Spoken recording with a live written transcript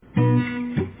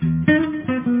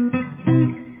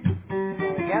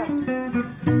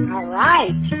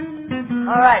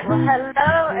right. Well,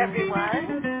 hello,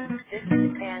 everyone. This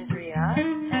is Andrea,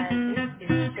 and this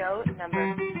is show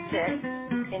number 6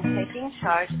 in Taking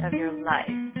Charge of Your Life.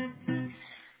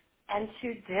 And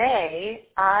today,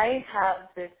 I have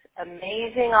this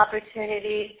amazing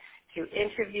opportunity to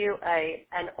interview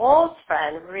an old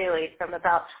friend, really, from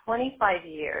about 25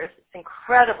 years. It's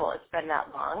incredible it's been that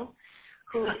long,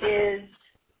 who is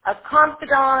a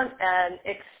confidant and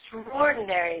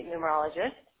extraordinary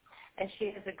numerologist, and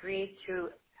she has agreed to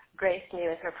grace me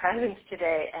with her presence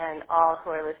today and all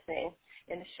who are listening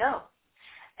in the show.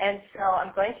 And so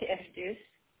I'm going to introduce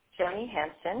Joni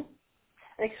Hansen,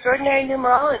 an extraordinary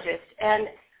numerologist. And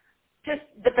just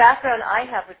the background I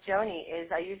have with Joni is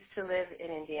I used to live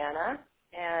in Indiana,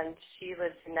 and she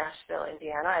lives in Nashville,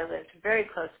 Indiana. I lived very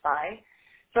close by.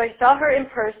 So I saw her in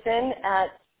person at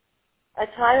a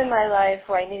time in my life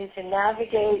where I needed to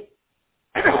navigate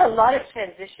a lot of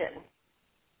transition.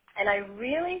 And I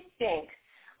really think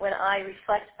when I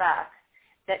reflect back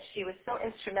that she was so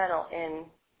instrumental in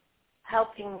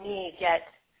helping me get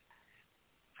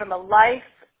from a life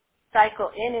cycle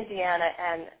in Indiana,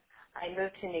 and I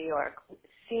moved to New York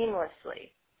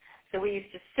seamlessly. So we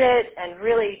used to sit and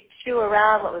really chew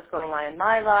around what was going on in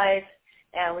my life,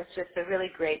 and was just a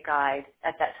really great guide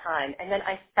at that time. And then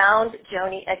I found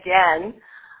Joni again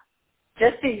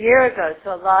just a year ago,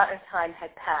 so a lot of time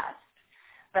had passed.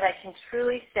 But I can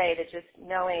truly say that just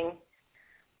knowing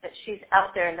that she's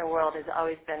out there in the world has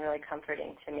always been really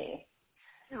comforting to me.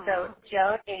 Aww. So,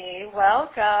 Joni,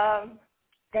 welcome.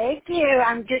 Thank you.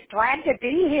 I'm just glad to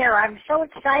be here. I'm so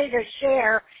excited to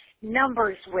share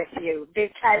numbers with you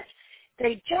because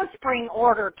they just bring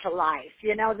order to life.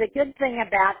 You know, the good thing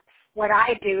about what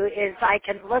I do is I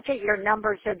can look at your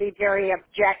numbers and be very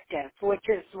objective, which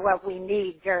is what we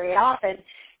need very often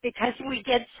because we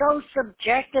get so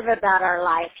subjective about our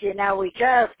life. You know, we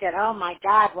just get, oh, my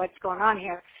God, what's going on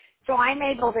here? So I'm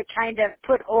able to kind of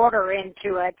put order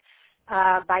into it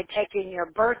by taking your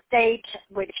birth date,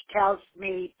 which tells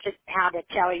me how to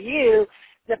tell you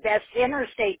the best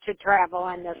interstate to travel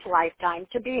in this lifetime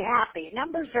to be happy.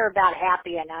 Numbers are about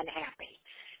happy and unhappy.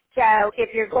 So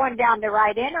if you're going down the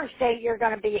right interstate, you're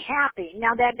going to be happy.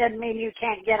 Now, that doesn't mean you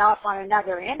can't get off on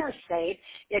another interstate.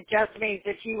 It just means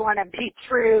if you want to be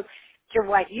true to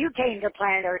what you came to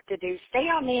planet Earth to do, stay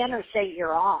on the interstate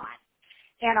you're on.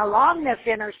 And along this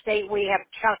interstate, we have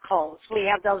chuck holes. We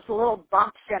have those little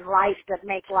bumps in life that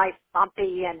make life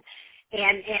bumpy.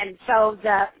 And so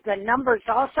the numbers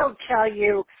also tell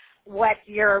you what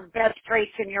your best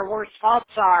traits and your worst faults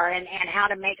are and how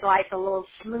to make life a little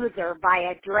smoother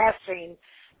by addressing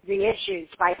the issues,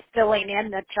 by filling in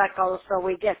the chuck holes so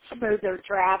we get smoother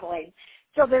traveling.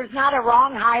 So there's not a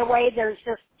wrong highway, there's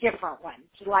just different ones.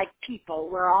 Like people,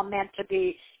 we're all meant to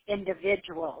be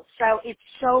individuals. So it's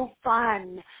so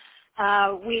fun.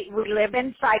 We live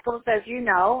in cycles, as you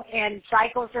know, and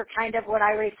cycles are kind of what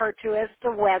I refer to as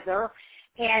the weather,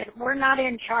 and we're not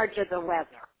in charge of the weather.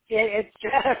 It's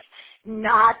just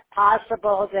not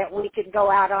possible that we can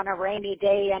go out on a rainy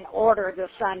day and order the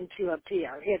sun to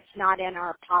appear. It's not in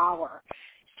our power.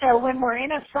 So when we're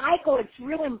in a cycle, it's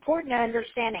really important to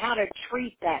understand how to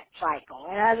treat that cycle.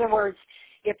 In other words,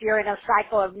 if you're in a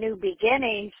cycle of new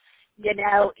beginnings, you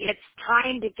know, it's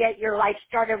time to get your life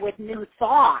started with new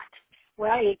thought.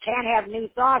 Well, you can't have new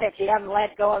thought if you haven't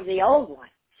let go of the old one.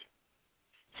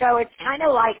 So it's kind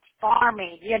of like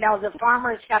farming. You know, the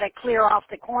farmer's got to clear off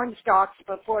the corn stalks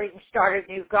before he can start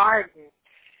a new garden.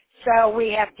 So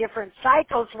we have different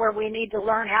cycles where we need to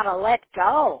learn how to let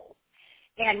go.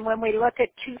 And when we look at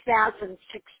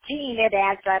 2016, it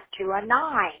adds up to a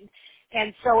 9.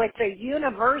 And so it's a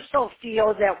universal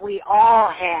field that we all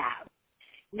have.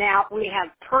 Now, we have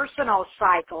personal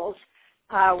cycles,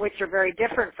 which are very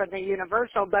different from the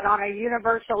universal, but on a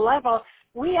universal level,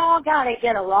 we all got to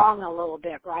get along a little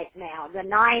bit right now. The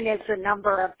 9 is the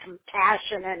number of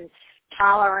compassion and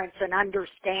tolerance and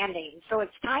understanding. So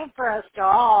it's time for us to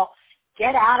all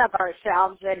get out of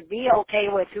ourselves and be okay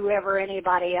with whoever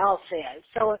anybody else is.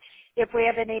 So if we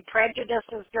have any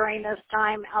prejudices during this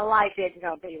time, life isn't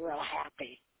going to be real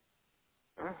happy.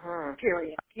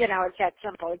 Period. You know, it's that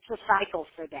simple. It's a cycle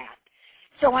for that.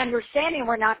 So understanding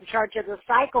we're not in charge of the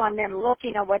cycle and then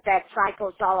looking at what that cycle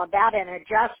is all about and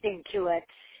adjusting to it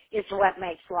is what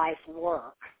makes life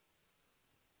work.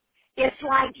 It's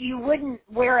like you wouldn't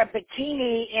wear a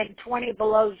bikini in 20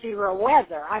 below zero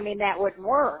weather. I mean, that wouldn't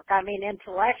work. I mean,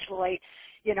 intellectually,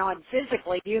 you know, and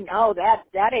physically, you know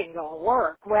that ain't going to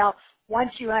work. Well,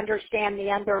 once you understand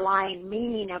the underlying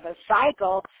meaning of a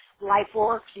cycle, life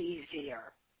works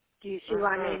easier. Do you see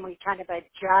what I mean? We kind of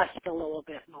adjust a little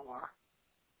bit more.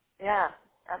 Yeah,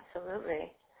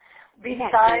 absolutely.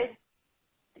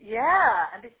 Yeah,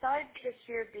 and besides this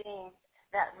year being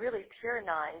that really pure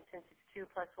 9, since it's 2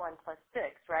 plus 1 plus 6,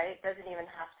 right? It doesn't even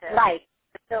have to, Right,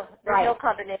 there's no right.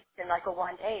 combination like a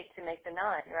 1-8 to make the 9,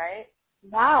 right?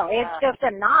 No, it's Uh, just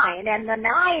a 9, and the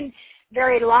 9,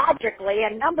 very logically,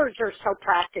 and numbers are so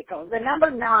practical. The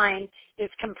number 9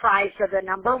 is comprised of the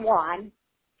number 1,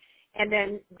 and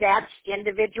then that's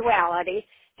individuality,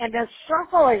 and the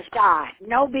circle is God,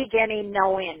 no beginning,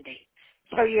 no ending.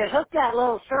 So you hook that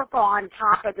little circle on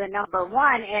top of the number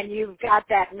 1, and you've got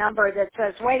that number that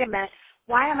says, wait a minute,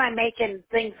 why am I making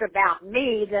things about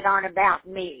me that aren't about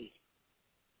me?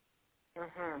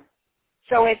 mhm,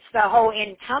 So it's the whole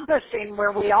encompassing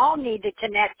where we all need to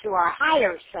connect to our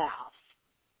higher self.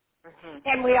 mhm,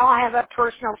 And we all have a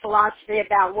personal philosophy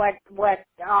about what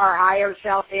our higher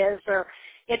self is, or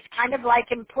it's kind of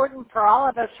like important for all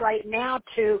of us right now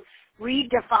to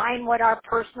redefine what our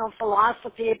personal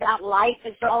philosophy about life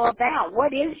is all about.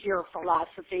 What is your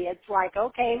philosophy? It's like,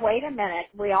 okay, wait a minute,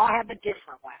 we all have a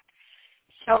different one.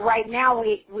 So right now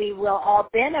we will all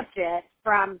benefit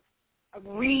from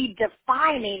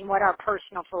redefining what our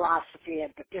personal philosophy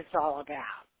is all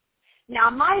about. Now,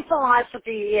 my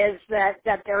philosophy is that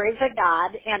there is a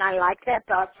God, and I like that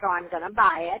thought, so I'm going to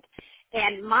buy it.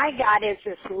 And my God is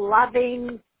this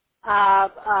loving,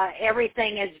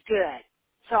 everything is good.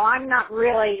 So I'm not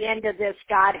really into this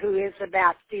God who is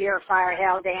about fear, fire,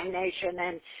 hell, damnation,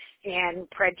 and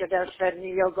prejudice, and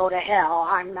you'll go to hell.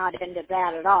 I'm not into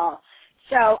that at all.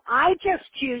 So I just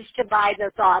choose to buy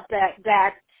the thought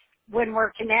that when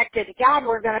we're connected to God,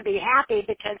 we're going to be happy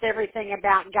because everything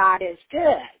about God is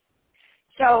good.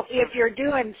 So if mhm, you're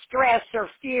doing stress or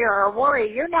fear or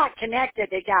worry, you're not connected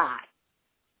to God.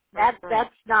 mhm,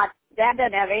 That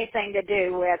doesn't have anything to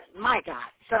do with my God.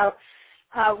 So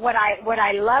what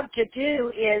I love to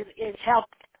do is help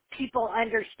people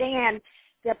understand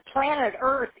that planet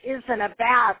Earth isn't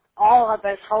about all of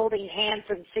us holding hands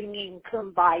and singing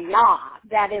Kumbaya.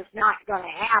 That is not going to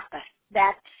happen.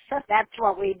 That's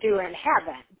what we do in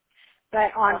heaven.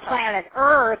 But on uh-huh, planet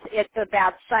Earth, it's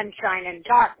about sunshine and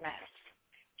darkness.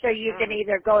 So you can mm,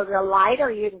 either go to the light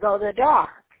or you can go to the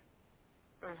dark.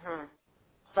 mhm.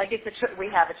 Like it's we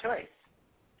have a choice.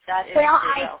 That is Well,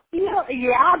 free I will. feel,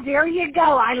 yeah, there you go.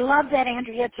 I love that,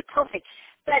 Andrea. It's perfect.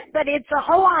 But it's the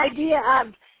whole idea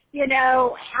of,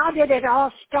 how did it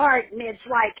all start? And it's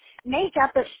like, make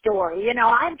up a story.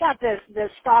 I've got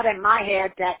this thought in my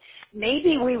head that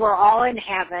maybe we were all in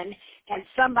heaven and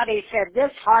somebody said,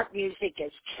 this harp music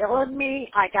is killing me.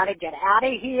 I got to get out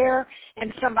of here.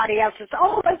 And somebody else says,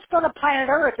 oh, let's go to planet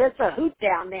Earth. It's a hoot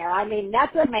down there. I mean,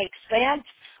 nothing makes sense.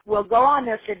 We'll go on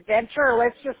this adventure.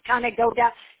 Let's just kind of go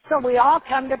down. So we all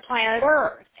come to planet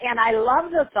Earth. And I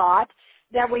love the thought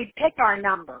that we pick our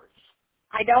numbers.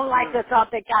 I don't like Mm, the thought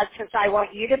that God says, I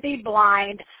want you to be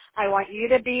blind. I want you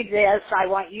to be this. I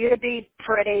want you to be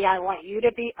pretty. I want you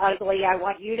to be ugly. I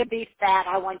want you to be fat.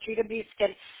 I want you to be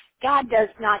skinny. God does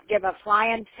not give a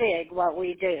flying fig what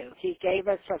we do. He gave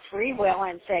us a free will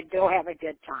and said, go have a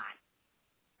good time.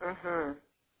 mhm.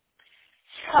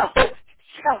 So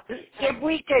if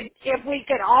we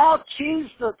could all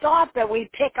choose the thought that we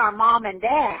pick our mom and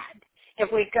dad, if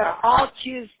we could all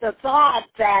choose the thought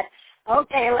that,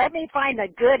 okay, let me find the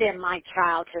good in my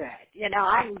childhood.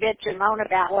 I can bitch and moan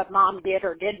about what mom did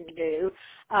or didn't do,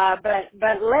 but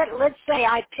let's say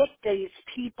I picked these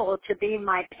people to be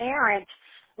my parents.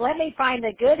 Let me find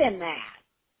the good in that.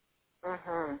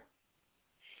 Mhm.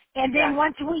 And then Yeah.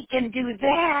 once we can do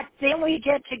that, then we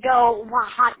get to go, well,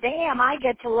 hot damn, I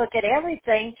get to look at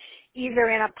everything either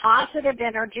in a positive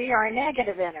energy or a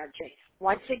negative energy.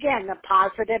 Once again, the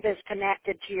positive is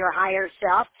connected to your higher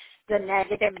self. The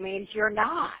negative means you're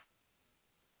not.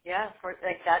 Yeah. For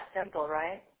like that simple,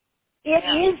 right? It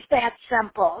Yeah. is that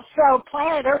simple. So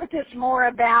planet Earth is more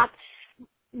about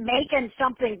making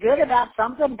something good about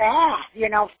something bad.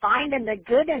 Finding the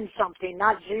good in something,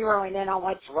 not zeroing in on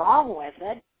what's wrong with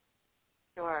it.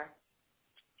 Sure.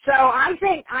 So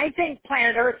I think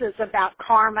planet Earth is about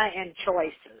karma and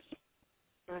choices.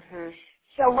 Mhm.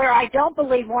 So where I don't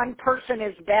believe one person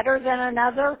is better than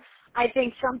another, I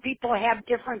think some people have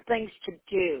different things to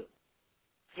do.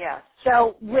 Yes.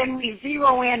 So when we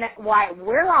zero in at why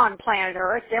we're on planet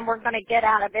Earth, then we're going to get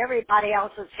out of everybody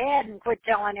else's head and quit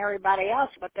telling everybody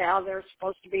else what the hell they're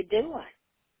supposed to be doing.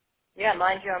 Yeah.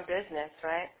 Mind your own business,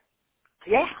 right?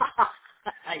 Yeah,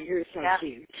 you're so Yeah.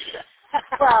 cute.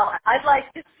 Well, I'd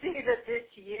like to see that this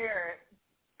year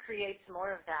creates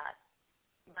more of that,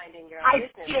 minding your own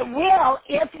business. It will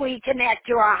if we connect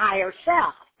to our higher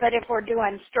self. But if we're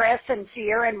doing stress and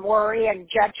fear and worry and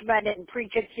judgment and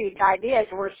preconceived ideas,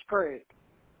 we're screwed.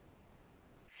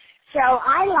 So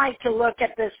I like to look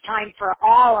at this time for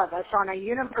all of us on a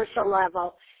universal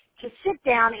level to sit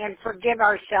down and forgive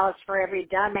ourselves for every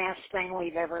dumbass thing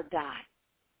we've ever done.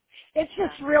 It's Yeah.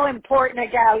 just real important to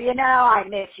go, I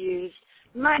misused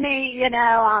money,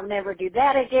 I'll never do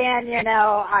that again,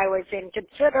 I was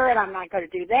inconsiderate, I'm not going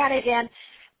to do that again.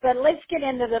 But let's get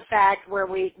into the fact where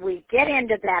we get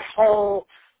into that whole,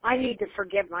 I need to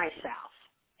forgive myself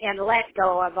and let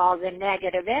go of all the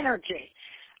negative energy.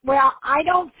 Well, I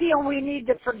don't feel we need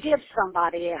to forgive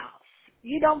somebody else.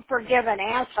 You don't forgive an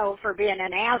asshole for being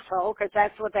an asshole because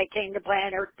that's what they came to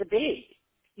planet Earth to be.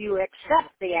 You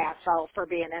accept the asshole for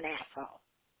being an asshole.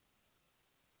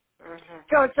 Mm-hmm.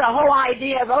 So it's the whole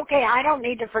idea of, okay, I don't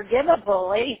need to forgive a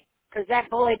bully because that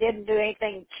bully didn't do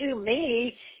anything to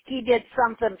me. He did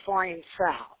something for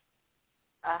himself.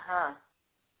 Uh-huh.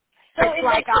 So It's it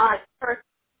like, makes it less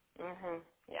personal. Mm-hmm.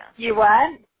 Yeah. you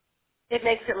what? It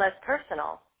makes it less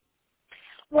personal.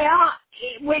 Well,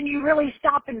 when you really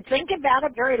stop and think about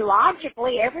it very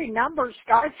logically, every number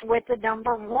starts with the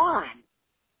number 1.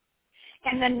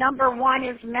 And the number 1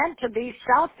 is meant to be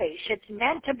selfish. It's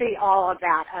meant to be all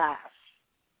about us.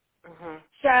 Mm-hmm.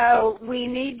 So we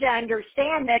need to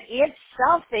understand that it's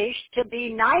selfish to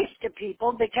be nice to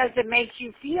people because it makes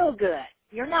you feel good.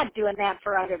 You're not doing that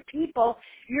for other people.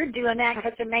 You're doing that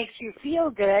because it makes you feel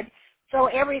good. So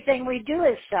everything we do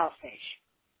is selfish.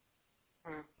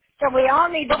 Mm-hmm. So we all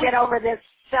need to get over this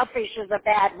selfish is a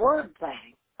bad word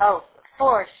thing. Oh,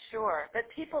 for sure. But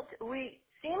we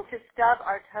seem to stub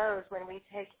our toes when we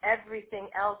take everything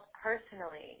else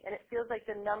personally, and it feels like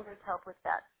the numbers help with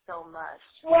that so much.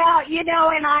 Well,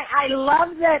 and I love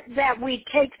that we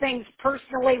take things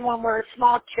personally when we're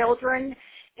small children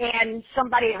and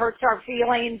somebody hurts our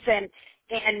feelings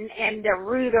and they're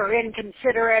rude or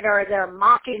inconsiderate or they're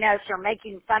mocking us or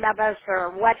making fun of us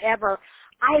or whatever.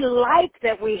 I like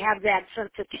that we have that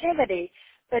sensitivity,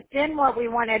 but then what we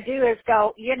want to do is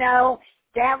go,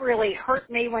 that really hurt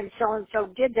me when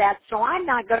so-and-so did that, so I'm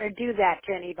not going to do that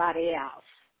to anybody else.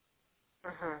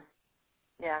 Mm-hmm.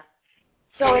 Yeah.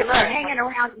 Yeah, So you if you're learn. hanging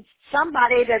around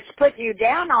somebody that's putting you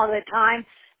down all the time,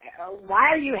 why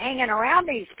are you hanging around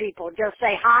these people? Just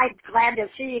say, hi, glad to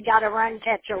see you, got to run,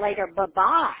 catch you later,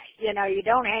 bye-bye. You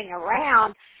don't hang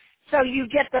around. So you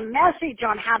get the message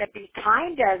on how to be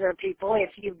kind to other people if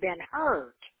you've been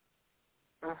hurt.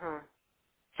 Mm-hmm.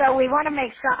 So we want to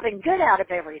make something good out of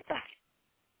everything.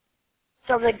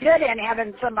 So the good in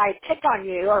having somebody pick on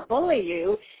you or bully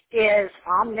you is,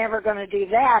 I'm never going to do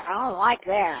that. I don't like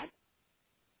that.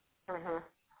 Mm-hmm.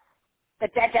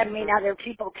 But that doesn't mean Mm-hmm. other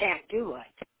people can't do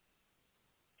it.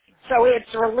 So it's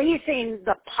releasing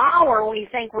the power we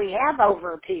think we have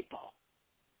over people.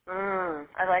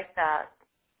 I like that.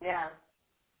 Yeah.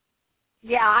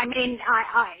 Yeah, I mean,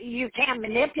 you can't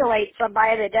manipulate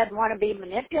somebody that doesn't want to be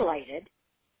manipulated.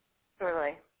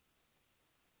 Totally.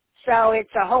 So it's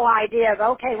a whole idea of,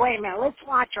 okay, wait a minute, let's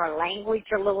watch our language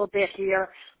a little bit here.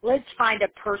 Let's find a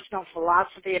personal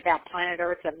philosophy about planet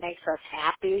Earth that makes us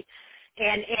happy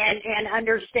and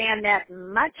understand that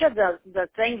much of the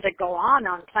things that go on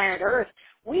planet Earth,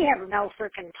 we have no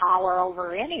freaking power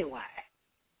over anyway.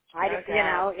 No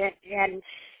doubt. And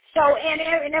so,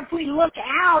 and if we look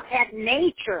out at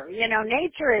nature,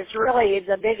 nature is really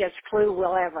the biggest clue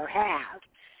we'll ever have.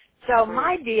 So Mm.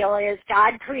 my deal is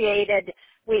God created,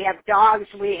 we have dogs,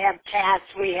 we have cats,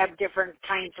 we have different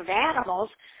kinds of animals.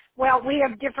 Well, we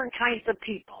have different kinds of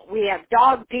people. We have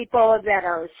dog people that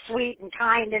are sweet and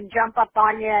kind and jump up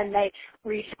on you and they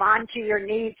respond to your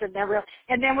needs and they're real.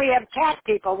 And then we have cat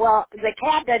people. Well, the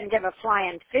cat doesn't give a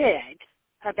flying fig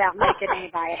about making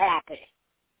anybody happy.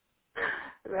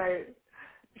 Right.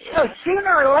 So Yeah.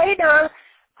 sooner or later,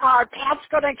 our cat's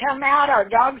going to come out, our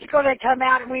dog's going to come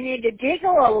out, and we need to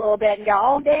giggle a little bit and go,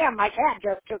 oh, damn, my cat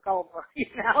just took over.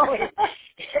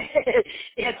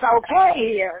 It's okay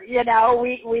here.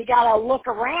 We got to look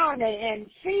around and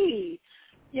see,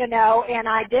 and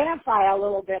identify a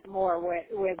little bit more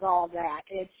with all that.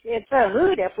 It's a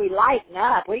hoot if we lighten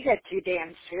up. We get too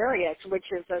damn serious, which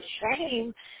is a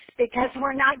shame because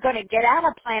we're not going to get out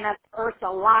of planet Earth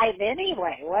alive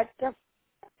anyway. What the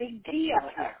big deal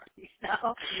here,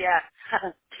 Yeah.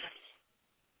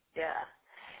 Yeah.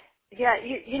 Yeah,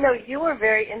 you were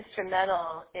very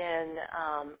instrumental in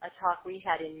a talk we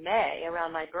had in May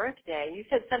around my birthday. You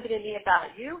said something to me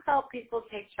about you help people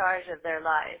take charge of their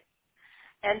life.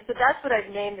 And so that's what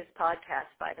I've named this podcast,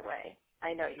 by the way.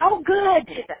 I know you Oh, good.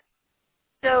 did that.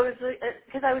 So it was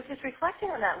because I was just reflecting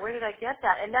on that. Where did I get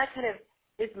that? And that kind of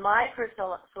is my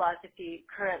personal philosophy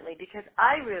currently because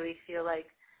I really feel like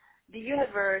the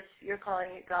universe, you're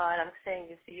calling it God, I'm saying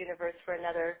it's the universe for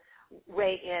another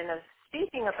way in of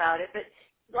speaking about it, but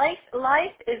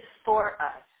life is for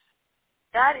us.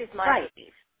 That is my Right.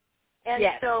 belief. And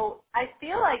Yes. so I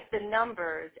feel like the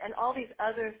numbers and all these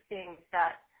other things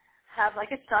that have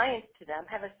like a science to them,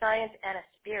 have a science and a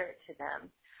spirit to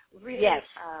them, Yes.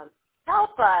 really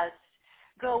help us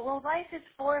go, well, life is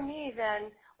for me,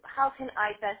 then how can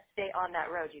I best stay on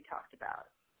that road you talked about?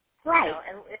 You Right. know,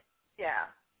 and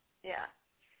yeah.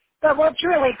 But what's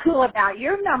really cool about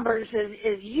your numbers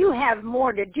is you have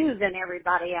more to do than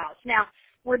everybody else. Now,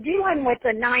 we're dealing with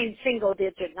the 9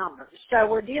 single-digit numbers. So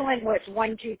we're dealing with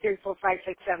 1, 2, 3, 4, 5,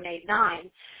 6, 7, 8,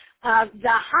 9. The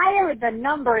higher the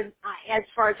number, as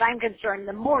far as I'm concerned,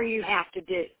 the more you have to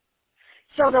do.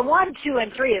 So the 1, 2,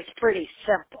 and 3 is pretty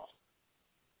simple.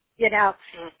 You know,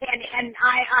 and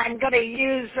I'm going to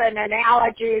use an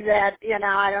analogy that, you know,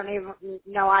 I don't even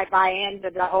know I buy into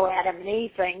the whole Adam and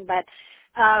Eve thing, but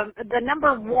the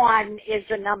number 1 is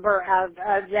a number of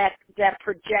that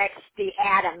projects the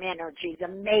Adam energy, the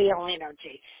male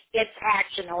energy. It's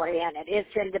action oriented.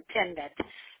 It's independent.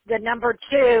 The number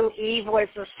 2, Eve was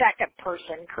the second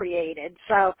person created.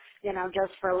 So, you know,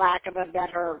 just for lack of a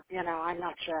better, you know, I'm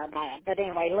not sure about it. But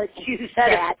anyway, let's use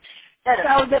that.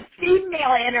 So the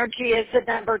female energy is the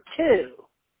number 2.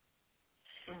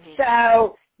 Mm-hmm.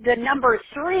 So the number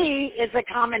 3 is a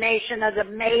combination of the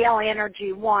male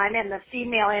energy 1 and the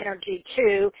female energy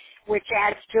 2, which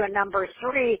adds to a number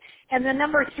 3. And the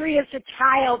number 3 is a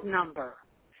child number.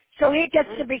 So it gets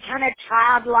to be kind of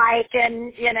childlike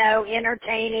and, you know,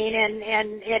 entertaining,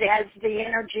 and it has the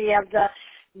energy of the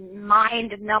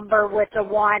mind number with the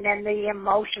 1 and the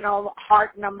emotional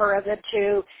heart number of the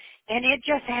 2. And it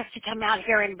just has to come out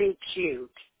here and be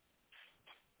cute.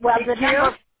 Well, the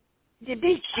number, to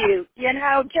be cute, you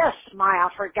know, just smile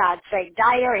for God's sake.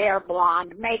 Dye your hair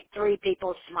blonde. Make 3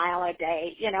 people smile a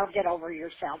day. You know, get over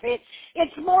yourself.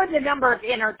 It's more the number of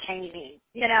entertaining.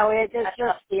 You know, it's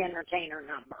just the entertainer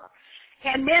number.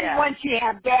 And then once you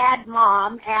have dad,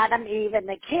 mom, Adam, Eve, and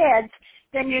the kids,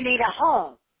 then you need a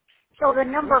home. So the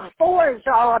number 4 is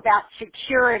all about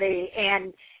security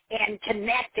and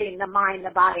connecting the mind,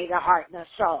 the body, the heart, and the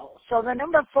soul. So the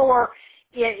number 4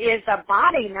 is a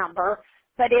body number,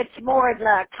 but it's more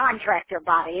the contractor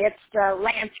body. It's the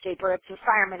landscaper. It's the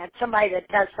fireman. It's somebody that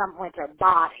does something with their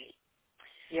body.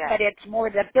 Yeah. But it's more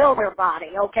the builder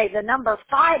body. Okay, the number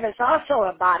 5 is also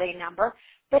a body number,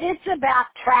 but it's about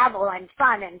travel and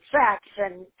fun and sex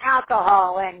and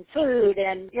alcohol and food,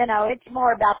 and, you know, it's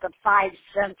more about the 5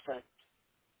 senses.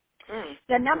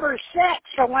 The number 6,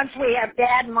 so once we have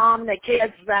dad, mom, the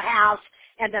kids, the house,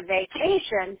 and the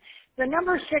vacation, the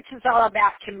number 6 is all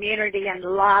about community and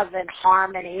love and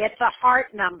harmony. It's a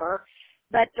heart number,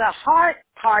 but the heart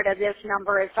part of this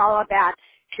number is all about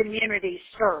community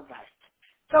service.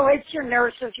 So it's your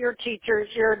nurses, your teachers,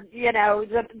 your, you know,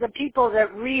 the people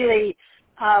that really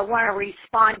want to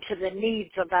respond to the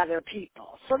needs of other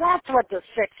people. So that's what the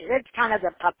 6 is. It's kind of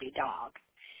the puppy dog.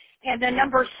 And the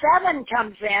number 7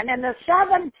 comes in, and the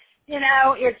 7, you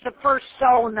know, is the first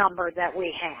soul number that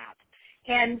we have.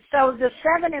 And so the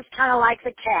 7 is kind of like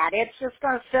the cat. It's just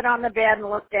going to sit on the bed and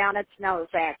look down its nose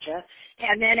at you.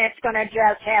 And then it's going to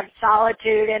just have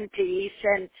solitude and peace.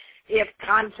 And if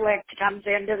conflict comes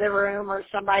into the room or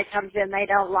somebody comes in they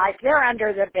don't like, they're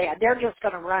under the bed. They're just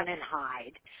going to run and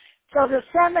hide. So the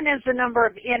 7 is the number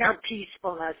of inner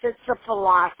peacefulness. It's the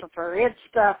philosopher. It's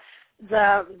the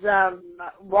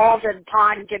Walden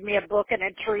Pond, give me a book and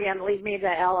a tree and leave me the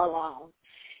hell alone.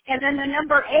 And then the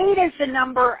number 8 is the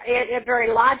number, it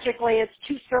very logically, it's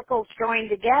 2 circles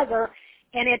joined together,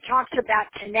 and it talks about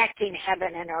connecting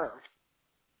heaven and earth.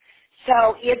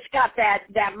 So it's got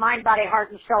that mind, body, heart,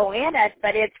 and soul in it,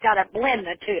 but it's got to blend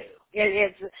the two.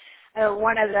 It's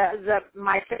one of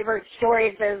my favorite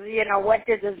stories is, you know, what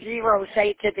did the 0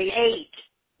 say to the 8?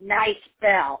 Nice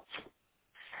belt.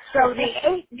 So the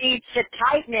 8 needs to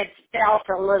tighten its belt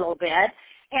a little bit,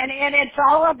 and it's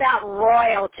all about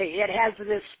royalty. It has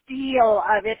this feel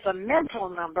of, it's a mental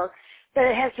number, but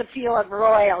it has the feel of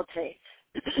royalty.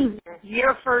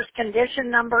 Your first condition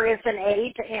number is an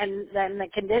 8, and then the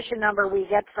condition number we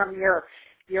get from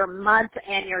your month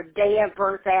and your day of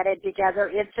birth added together,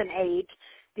 it's an 8.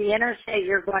 The interstate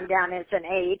you're going down is an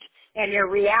 8, and your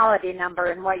reality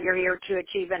number and what you're here to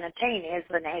achieve and attain is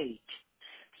an 8.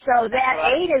 So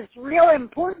that 8 is real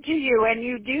important to you, and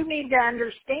you do need to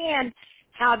understand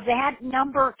how that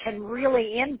number can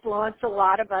really influence a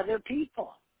lot of other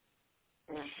people.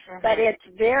 But it's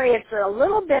a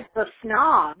little bit the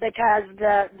snob, because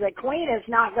the queen is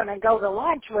not going to go to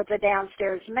lunch with the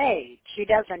downstairs maid. She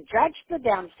doesn't judge the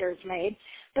downstairs maid,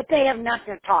 but they have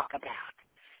nothing to talk about.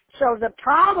 So the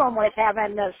problem with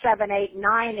having the 7, 8,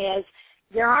 9 is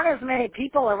there aren't as many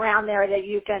people around there that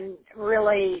you can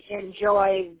really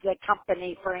enjoy the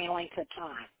company for any length of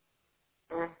time.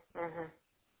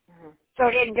 So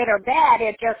it isn't good or bad.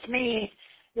 It just means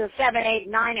the 7, 8,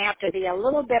 9 have to be a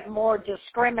little bit more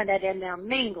discriminate in their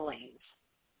minglings.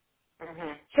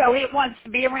 So it wants to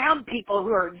be around people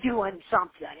who are doing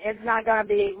something. It's not going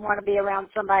to want to be around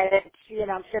somebody that's,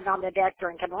 sitting on the deck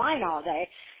drinking wine all day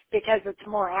because it's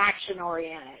more action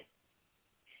oriented.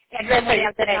 And then we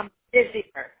have the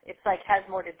busier. It's like has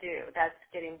more to do. That's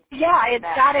getting it's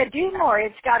got to do more.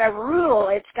 It's got to rule.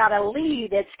 It's got to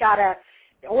lead. It's got to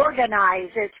organize.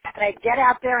 It's got to get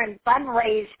out there and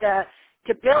fundraise to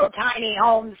build tiny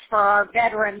homes for our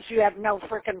veterans who have no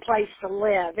frickin' place to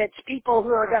live. It's people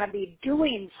who are going to be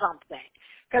doing something.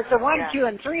 Because the 1, 2,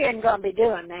 and 3 ain't going to be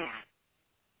doing that.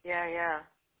 Yeah.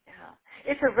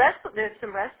 There's some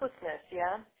restlessness,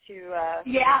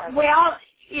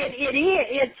 It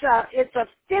is. It's a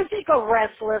physical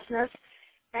restlessness,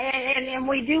 and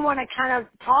we do want to kind of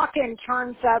talk in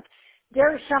terms of there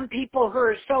are some people who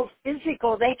are so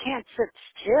physical they can't sit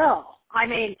still. I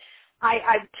mean,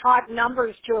 I've taught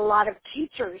numbers to a lot of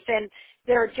teachers, and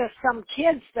there are just some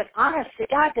kids that, honestly,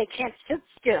 God, they can't sit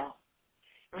still.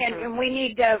 And we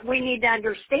need to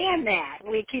understand that.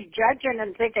 We keep judging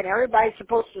and thinking everybody's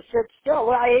supposed to sit still.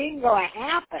 Well, it ain't going to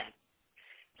happen.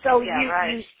 So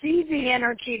you see the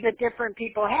energy that different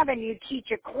people have, and you teach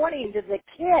according to the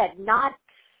kid, not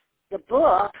the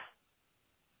book.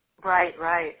 Right.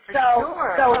 For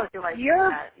sure.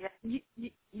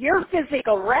 Your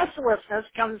physical restlessness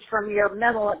comes from your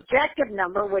mental objective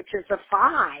number, which is a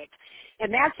 5.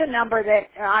 And that's a number that,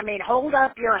 hold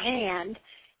up your hand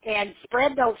and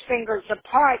spread those fingers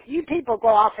apart. You people go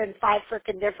off in 5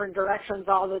 freaking different directions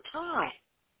all the time.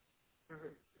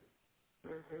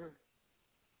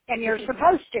 And you're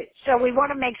supposed to. So we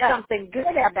want to make something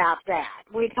good about that.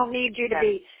 We don't need you to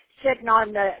be sitting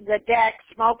on the deck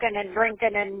smoking and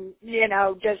drinking and,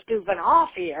 just goofing off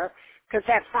here, because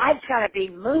that 5's got to be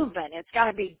moving. It's got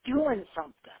to be doing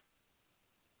something.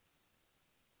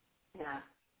 Yeah.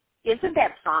 Isn't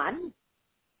that fun?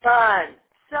 Fun.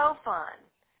 So fun.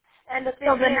 And the thing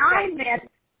so the 9 then,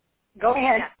 go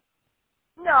ahead.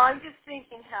 Yeah. No, I'm just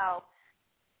thinking how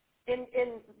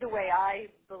in the way I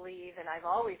believe, and I've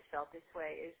always felt this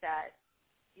way, is that,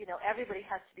 everybody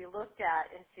has to be looked at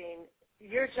and seen,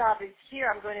 your job is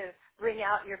here, I'm going to bring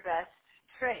out your best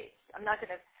traits. I'm not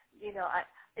going to,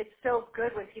 it's so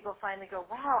good when people finally go,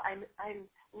 wow, I'm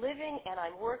living and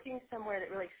I'm working somewhere that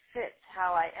really fits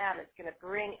how I am. It's going to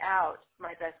bring out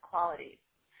my best qualities.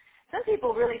 Some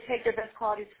people really take their best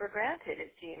qualities for granted,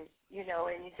 it seems,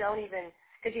 and you don't even,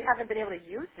 because you haven't been able to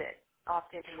use it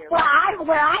often in your life.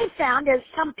 What I found is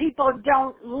some people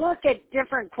don't look at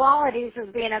different qualities as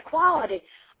being a quality.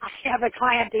 I have a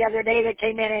client the other day that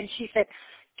came in and she said,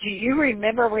 do you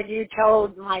remember when you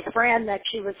told my friend that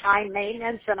she was high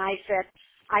maintenance? And I said,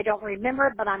 I don't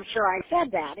remember, but I'm sure I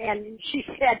said that. And she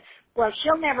said, well,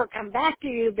 she'll never come back to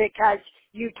you because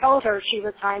you told her she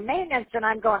was high maintenance. And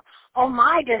I'm going, oh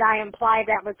my, did I imply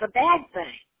that was a bad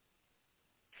thing?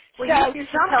 Well, you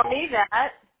used to tell me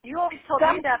that. You always told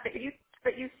me that, but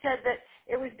you said that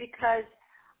it was because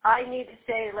I need to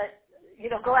say,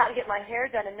 go out and get my hair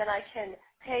done, and then I can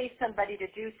pay somebody to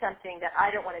do something that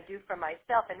I don't want to do for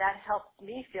myself, and that helps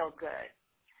me feel good.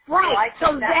 Right.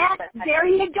 So there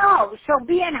you go. So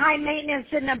being high maintenance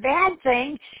isn't a bad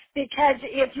thing, because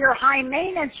if you're high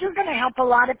maintenance, you're going to help a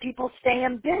lot of people stay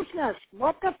in business.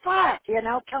 What the fuck?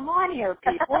 Come on here,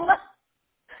 people.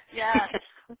 Yeah.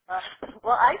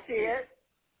 Well, I see it.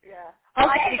 Yeah.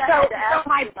 Okay, go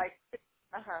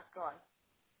on.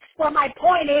 Well, my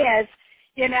point is,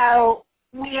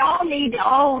 we all need to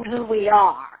own who we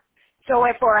are. So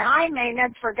if we're high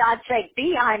maintenance, for God's sake,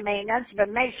 be high maintenance, but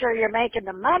make sure you're making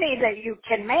the money that you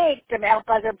can make to help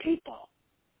other people.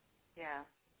 Yeah.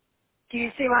 Do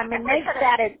you see what I mean?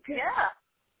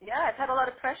 Yeah, I've had a lot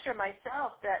of pressure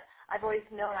myself that I've always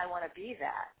known I want to be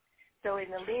that. So in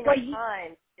the lean of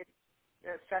time, it's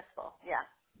stressful. Yeah.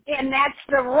 And that's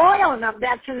the royal number.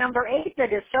 That's the number 8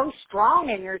 that is so strong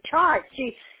in your chart.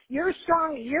 See, you're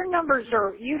strong. Your numbers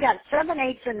you got 7,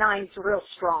 8s, and 9s real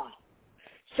strong.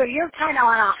 So you're kind of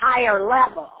on a higher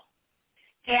level.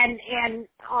 And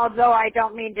although I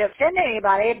don't mean to offend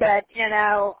anybody, but,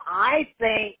 I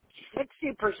think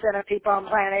 60% of people on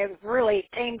planet Earth really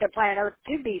came to planet Earth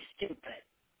to be stupid.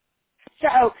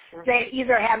 So they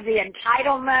either have the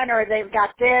entitlement, or they've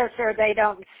got this, or they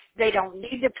don't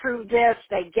need to prove this.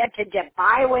 They get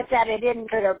by with that. It isn't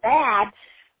good or bad,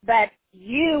 but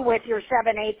you with your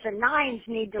 7, 8s, and 9s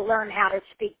need to learn how to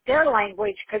speak their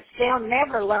language, because they'll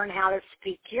never learn how to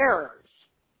speak yours.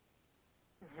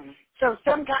 So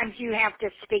sometimes you have to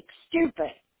speak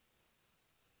stupid.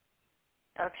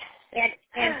 Okay.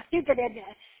 And stupid,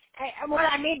 what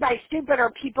I mean by stupid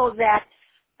are people that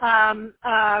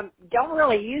don't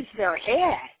really use their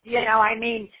head. You know, I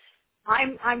mean,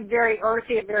 I'm very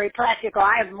earthy and very practical.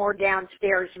 I have more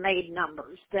downstairs maid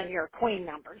numbers than your queen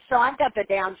numbers. So I've got the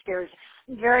downstairs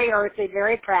very earthy,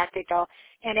 very practical.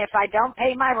 And if I don't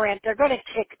pay my rent, they're going to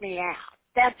kick me out.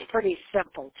 That's pretty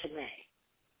simple to me.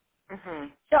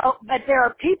 So, but there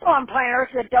are people on planet Earth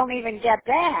that don't even get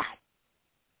that.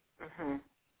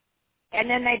 And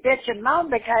then they bitch and moan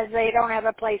because they don't have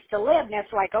a place to live. And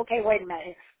it's like, okay, wait a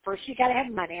minute. First you got to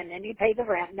have money, and then you pay the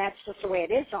rent, and that's just the way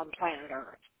it is on planet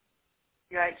Earth.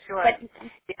 Right, sure. But,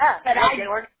 yeah. but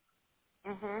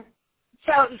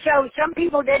so some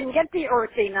people didn't get the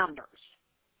earthy numbers.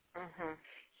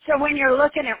 So when you're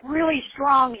looking at really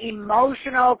strong,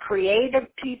 emotional,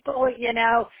 creative people, you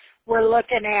know, we're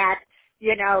looking at,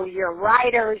 you know, your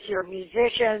writers, your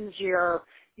musicians, your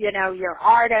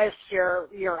artists,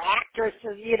 your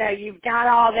actresses, you know, you've got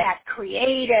all that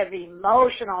creative,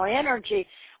 emotional energy.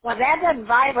 Well, that doesn't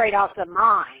vibrate off the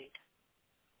mind.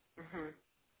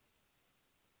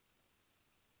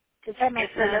 Does that make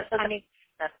sense? I mean,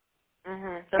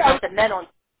 so that's the mental,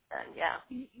 yeah.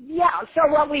 Yeah,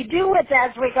 so what we do with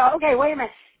that is we go, okay, wait a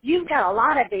minute, you've got a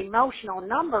lot of emotional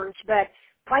numbers, but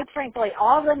quite frankly,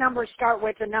 all the numbers start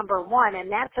with the number 1,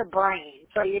 and that's a brain.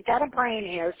 So you've got a brain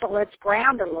here, so let's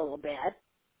ground a little bit.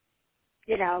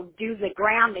 You know, do the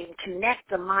grounding, connect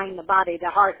the mind, the body, the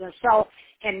heart, and the soul,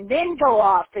 and then go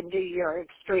off and do your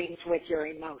extremes with your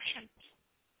emotions.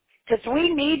 Because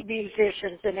we need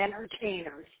musicians and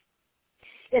entertainers.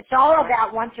 It's all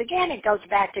about, once again, it goes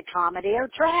back to comedy or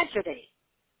tragedy.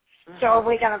 So are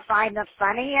we going to find the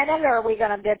funny in it, or are we going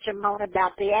to bitch and moan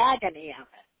about the agony of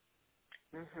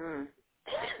it?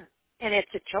 And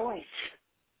it's a choice.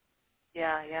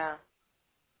 Yeah.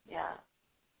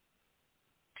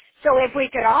 So if we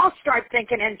could all start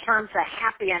thinking in terms of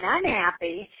happy and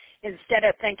unhappy, instead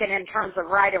of thinking in terms of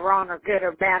right or wrong or good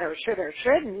or bad or should or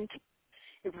shouldn't,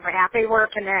 if we're happy, we're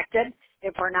connected.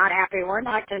 If we're not happy, we're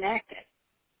not connected.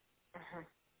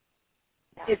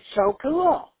 Yeah. It's so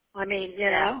cool. I mean, you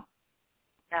know.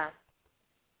 Yeah.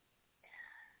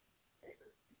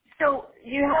 So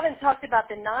you haven't talked about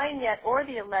the 9 yet, or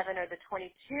the 11 or the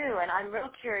 22, and I'm real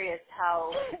curious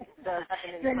how the 11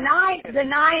 and the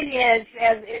 9 is,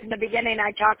 as in the beginning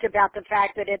I talked about the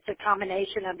fact that it's a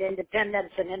combination of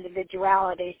independence and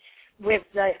individuality with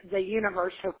the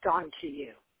universe hooked onto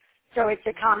you. So it's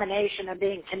a combination of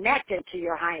being connected to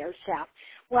your higher self.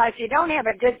 Well, if you don't have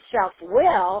a good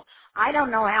self-will, I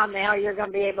don't know how in the hell you're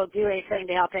going to be able to do anything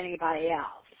to help anybody else.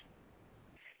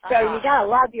 So you got to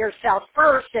love yourself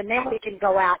first, and then we can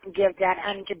go out and give that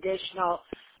unconditional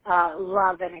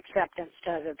love and acceptance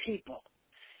to other people.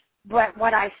 But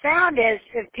what I found is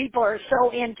if people are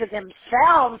so into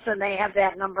themselves and they have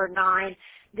that number 9,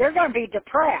 they're going to be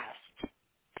depressed.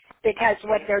 Because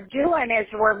what they're doing is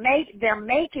they're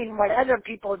making what other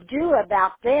people do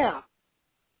about them.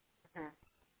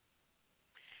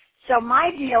 So my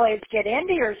deal is get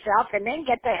into yourself and then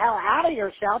get the hell out of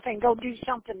yourself and go do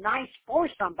something nice for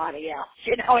somebody else.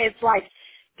 You know, it's like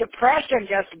depression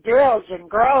just builds and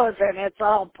grows and it's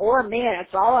all poor me and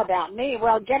it's all about me.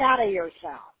 Well, get out of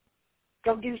yourself.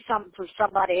 Go do something for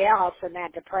somebody else and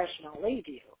that depression will leave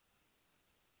you.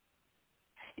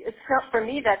 It's not, for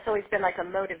me, that's always been like a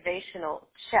motivational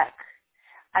check.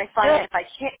 I find that if I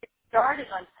can't get started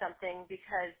on something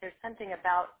because there's something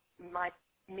about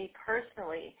me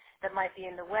personally that might be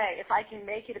in the way, if I can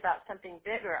make it about something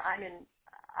bigger, I'm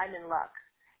in luck.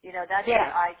 You know, that's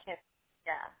where I can,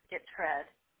 get tread.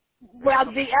 Well,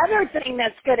 the other thing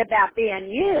that's good about being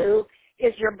you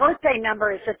is your birthday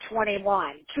number is a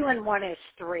 21. 2 and 1 is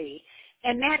 3.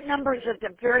 And that number is at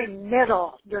the very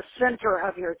middle, the center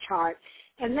of your chart.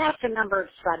 And that's a number of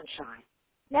sunshine.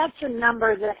 That's a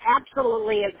number that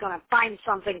absolutely is going to find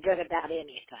something good about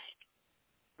anything.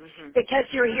 Because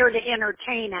you're here to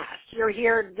entertain us. You're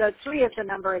here, the 3 is the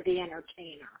number of the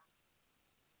entertainer.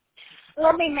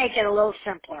 Let me make it a little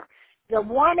simpler. The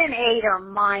 1 and 8 are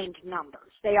mind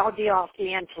numbers. They all deal off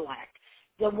the intellect.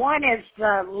 The 1 is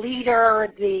the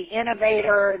leader, the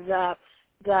innovator,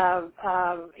 the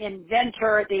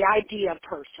inventor, the idea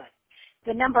person.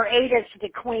 The number 8 is the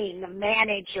queen, the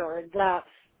manager,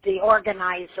 the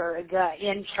organizer, the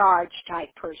in charge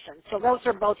type person. So those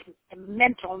are both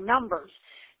mental numbers.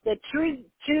 The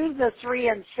 2, the 3,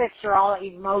 and 6 are all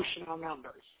emotional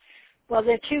numbers. Well,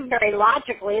 the 2 very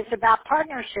logically is about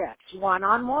partnerships,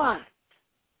 one-on-one.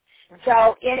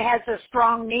 So it has a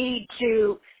strong need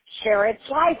to share its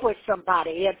life with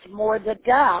somebody. It's more the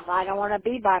dove. I don't want to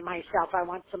be by myself. I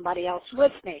want somebody else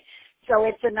with me. So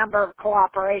it's a number of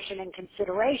cooperation and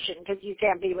consideration, because you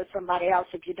can't be with somebody else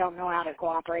if you don't know how to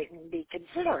cooperate and be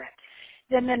considerate.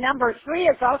 Then the number 3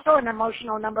 is also an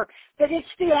emotional number, but it's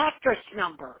the actress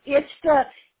number. It's the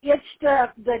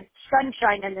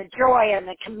sunshine and the joy and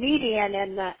the comedian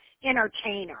and the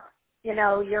entertainer. You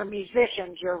know, your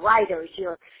musicians, your writers,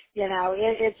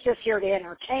 it's just here to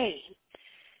entertain.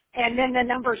 And then the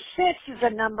number 6 is a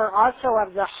number also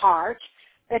of the heart,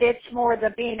 but it's more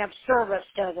the being of service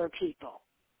to other people.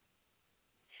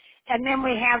 And then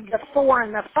we have the 4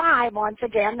 and the 5. Once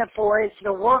again, the 4 is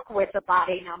the work with the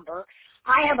body number.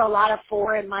 I have a lot of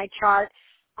 4 in my chart.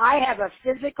 I have a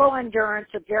physical endurance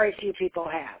that very few people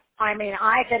have. I mean,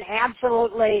 I can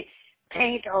absolutely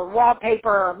paint or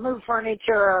wallpaper or move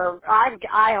furniture. Or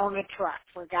I own a truck,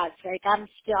 for God's sake. I'm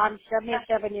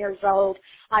 77 years old.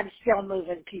 I'm still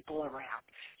moving people around.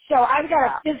 So I've got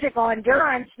a physical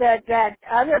endurance that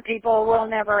other people will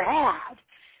never have.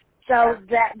 So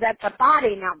that's a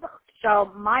body number.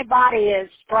 So my body is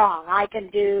strong. I can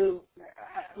do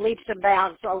leaps and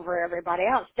bounds over everybody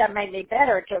else. Doesn't make me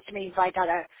better. It just means I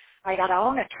gotta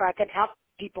own a truck and help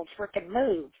people frickin'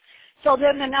 move. So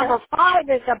then the number 5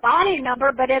 is a body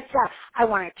number, but it's I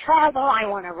want to travel. I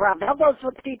want to rub elbows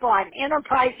with people. I'm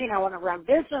enterprising. I want to run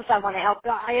business. I want to help.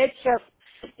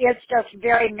 It's just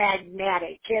very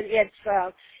magnetic.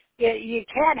 You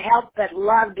can't help but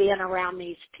love being around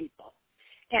these people.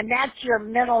 And that's your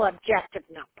mental objective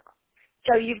number.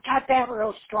 So you've got that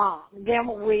real strong. Then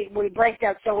we break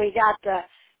that. So we got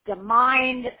the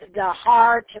mind, the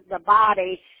heart, the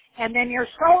body, and then your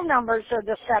soul numbers are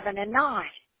the 7 and 9.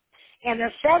 And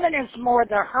the 7 is more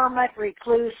the hermit,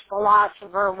 recluse,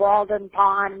 philosopher, Walden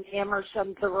Pond,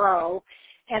 Emerson, Thoreau.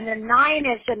 And the 9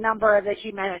 is the number of the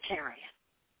humanitarian.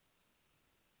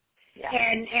 Yeah.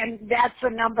 And that's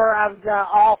the number of the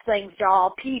all things to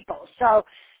all people. So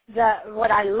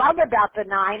what I love about the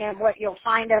 9, and what you'll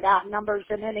find about numbers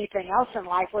and anything else in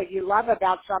life, what you love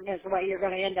about something is what you're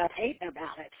going to end up hating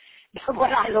about it. But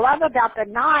what I love about the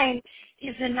 9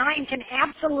 is the 9 can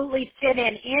absolutely fit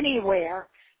in anywhere,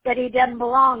 but he doesn't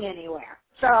belong anywhere.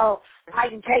 So I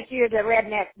can take you to the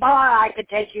Redneck Bar, I could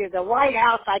take you to the White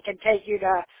House, I could take you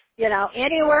to,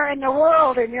 anywhere in the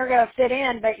world, and you're going to fit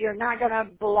in, but you're not going to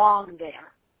belong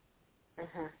there.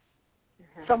 Mm-hmm.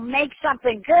 Mm-hmm. So make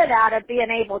something good out of being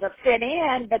able to fit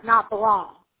in but not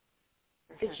belong.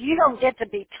 Because you don't get to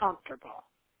be comfortable.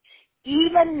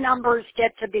 Even numbers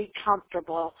get to be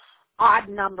comfortable. Odd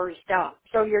numbers don't.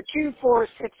 So your 2, 4,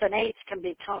 6, and 8 can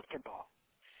be comfortable.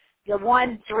 The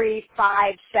 1, 3,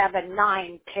 5, 7,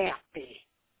 9 can't be.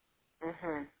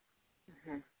 Mhm.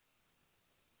 Mhm.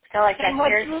 It's kind of like that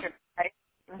hair shirt, right?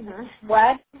 Mm-hmm.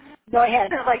 What? Go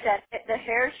ahead. Like that, the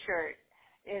hair shirt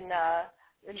in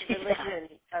religion.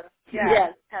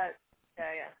 Yes.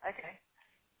 Okay.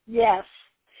 Yes.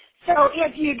 So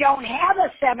if you don't have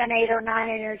a 7, 8, or 9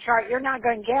 in your chart, you're not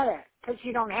going to get it, because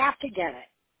you don't have to get it.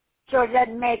 So it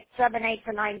doesn't make 7, 8,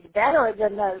 and 9s better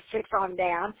than the 6 on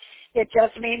down. It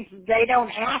just means they don't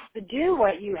have to do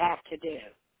what you have to do.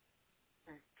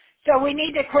 So we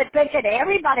need to quit thinking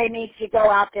everybody needs to go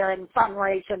out there and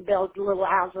fundraise and build little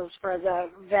houses for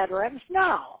the veterans.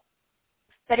 No.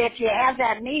 But if you have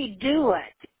that need, do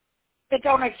it. But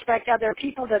don't expect other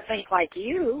people to think like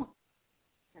you.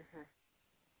 Mm-hmm.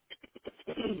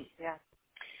 Yeah.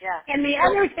 And the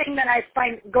other thing that I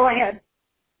find, go ahead.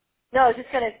 No,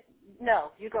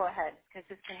 you go ahead, because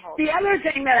this can hold. The other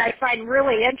thing that I find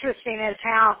really interesting is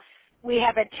how we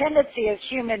have a tendency as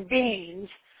human beings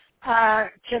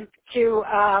to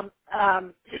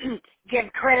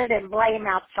give credit and blame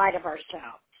outside of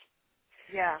ourselves.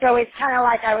 Yeah. So it's kind of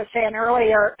like I was saying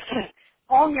earlier,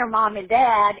 own your mom and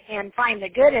dad and find the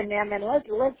good in them, and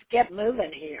let's get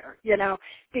moving here,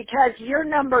 because your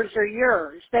numbers are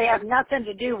yours. They have nothing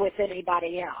to do with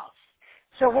anybody else.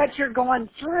 So what you're going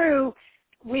through,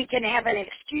 we can have an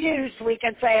excuse. We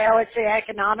can say, oh, it's the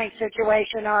economic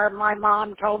situation, or my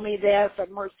mom told me this,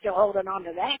 and we're still holding on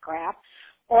to that crap.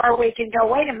 Or we can go,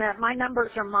 wait a minute, my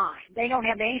numbers are mine. They don't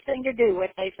have anything to do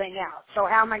with anything else. So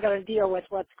how am I going to deal with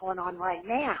what's going on right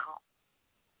now?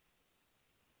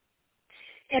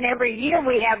 And every year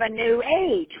we have a new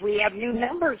age. We have new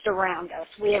numbers around us.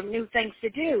 We have new things to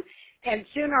do. And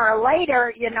sooner or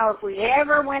later, if we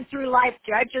ever went through life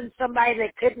judging somebody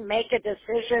that couldn't make a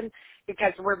decision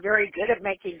because we're very good at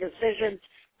making decisions,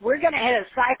 we're going to hit a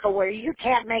cycle where you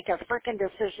can't make a frickin'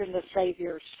 decision to save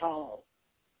your soul.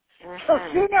 Mm-hmm. So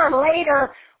sooner or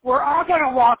later, we're all going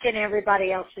to walk in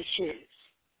everybody else's shoes.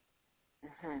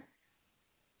 Mm-hmm.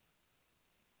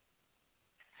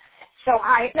 So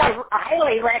I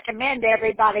highly recommend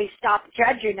everybody stop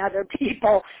judging other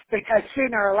people because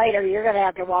sooner or later you're going to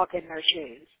have to walk in their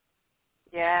shoes.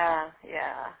 Yeah.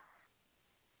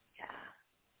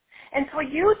 And so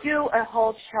you do a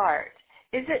whole chart.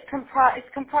 Is it it's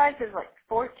comprised of like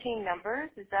 14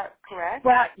 numbers? Is that correct?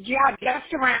 Well, yeah,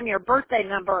 just around your birthday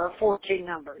number are 14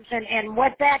 numbers. And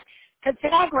what that,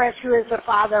 Pythagoras, who is the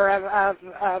father of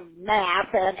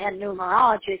math and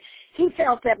numerology, he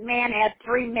felt that man had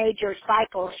three major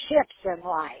cycle shifts in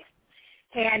life.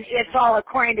 And it's all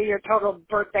according to your total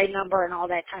birthday number and all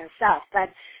that kind of stuff. But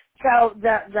so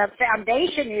the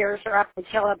foundation years are up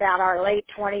until about our late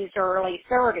 20s or early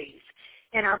 30s.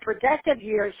 And our productive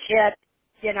years hit,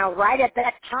 right at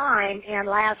that time and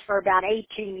last for about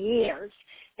 18 years.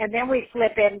 And then we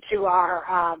flip into our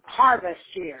harvest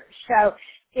years. So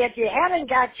if you haven't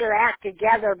got your act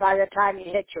together by the time you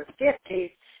hit your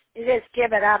 50s, you just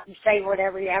give it up and say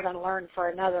whatever you haven't learned for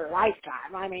another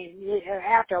lifetime. I mean,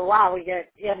 after a while we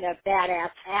get into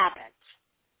badass habits.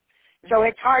 So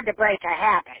it's hard to break a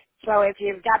habit. So if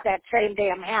you've got that same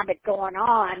damn habit going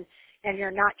on and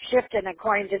you're not shifting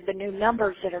according to the new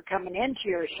numbers that are coming into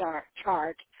your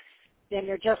chart, then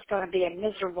you're just going to be a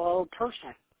miserable old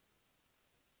person.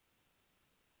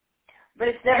 But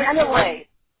it's never In other too words, late.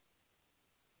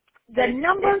 the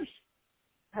numbers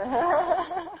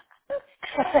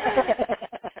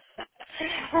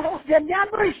the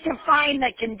numbers define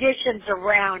the conditions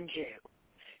around you.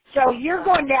 So you're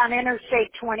going down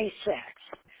Interstate 26.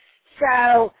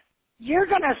 So you're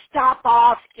going to stop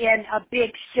off in a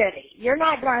big city. You're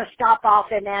not going to stop off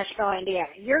in Nashville, Indiana.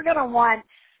 You're going to want,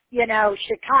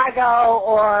 Chicago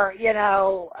or,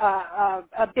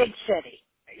 a big city.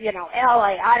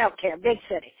 LA, I don't care, big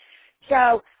city.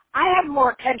 So I have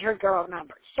more country girl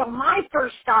numbers. So my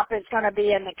first stop is going to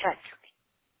be in the country.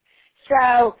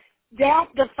 So that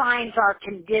defines our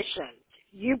conditions.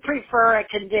 You prefer a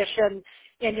condition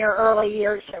in your early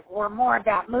years that were more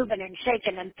about moving and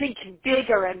shaking and thinking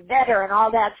bigger and better and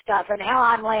all that stuff, and how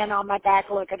I'm laying on my back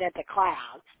looking at the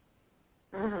clouds.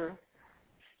 Mhm.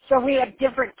 So we have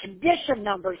different condition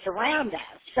numbers around us.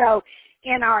 So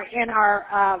in our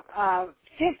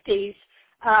 50s,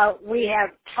 we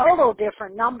have total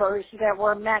different numbers that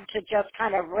were meant to just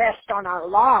kind of rest on our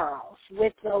laurels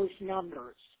with those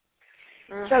numbers.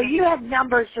 So you have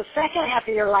numbers the second half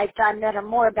of your lifetime that are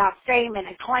more about fame and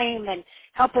acclaim and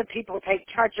helping people take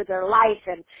charge of their life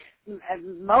and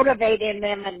motivating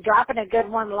them and dropping a good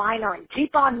one-liner and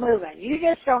keep on moving. You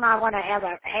just don't want to have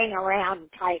a hang-around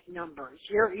type numbers.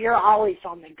 You're always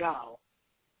on the go.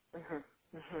 Mhm.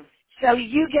 Mhm. So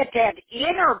you get that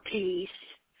inner peace,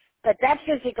 but that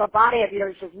physical body of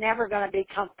yours is never going to be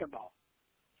comfortable.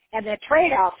 And the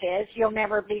trade-off is you'll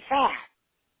never be fat.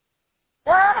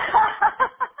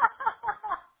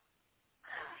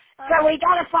 So we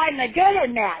got to find the good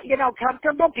in that.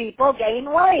 Comfortable people gain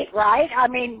weight, right? I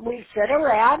mean, we sit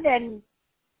around and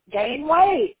gain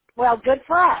weight. Well, good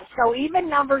for us. So even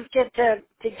numbers get to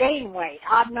gain weight.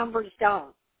 Odd numbers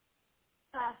don't.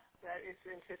 That is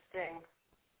interesting.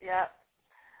 Yeah.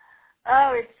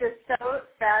 Oh, it's just so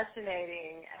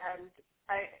fascinating, and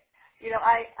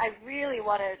I really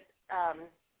want to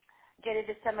get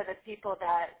into some of the people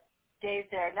that gave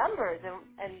their numbers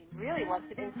and really want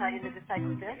some insight into the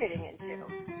cycles they're getting into.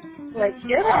 Let's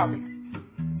do Well, it.